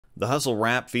The Hustle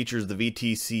Wrap features the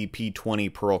VTC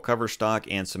P20 Pearl cover stock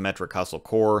and symmetric Hustle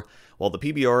core. While the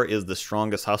PBR is the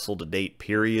strongest Hustle to date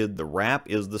period, the Wrap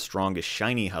is the strongest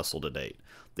shiny Hustle to date.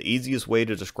 The easiest way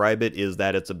to describe it is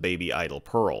that it's a baby idle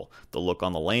pearl. The look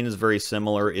on the lane is very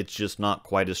similar, it's just not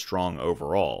quite as strong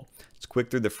overall. It's quick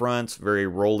through the fronts, very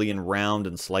rolly and round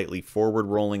and slightly forward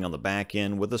rolling on the back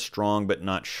end with a strong but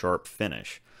not sharp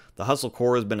finish. The Hustle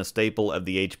core has been a staple of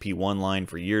the HP1 line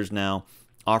for years now,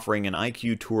 offering an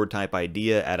IQ Tour type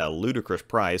idea at a ludicrous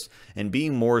price and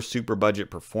being more super budget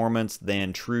performance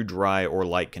than true dry or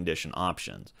light condition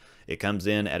options. It comes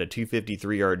in at a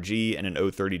 253 RG and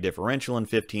an 030 differential in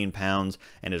 15 pounds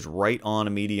and is right on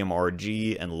a medium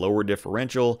RG and lower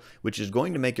differential, which is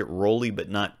going to make it rolly but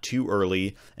not too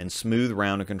early and smooth,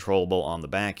 round and controllable on the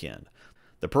back end.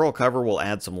 The pearl cover will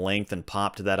add some length and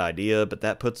pop to that idea, but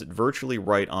that puts it virtually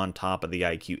right on top of the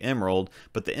IQ Emerald,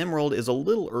 but the Emerald is a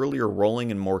little earlier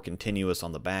rolling and more continuous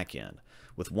on the back end.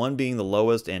 With 1 being the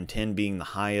lowest and 10 being the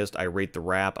highest, I rate the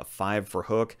Wrap a 5 for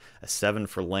hook, a 7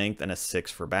 for length, and a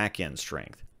 6 for back end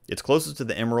strength. It's closest to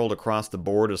the Emerald across the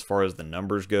board as far as the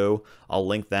numbers go. I'll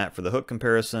link that for the hook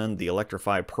comparison, the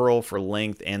Electrify Pearl for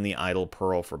length, and the Idle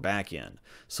Pearl for back end.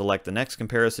 Select the next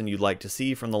comparison you'd like to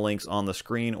see from the links on the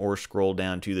screen or scroll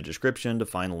down to the description to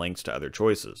find links to other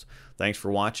choices. Thanks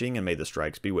for watching and may the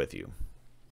strikes be with you.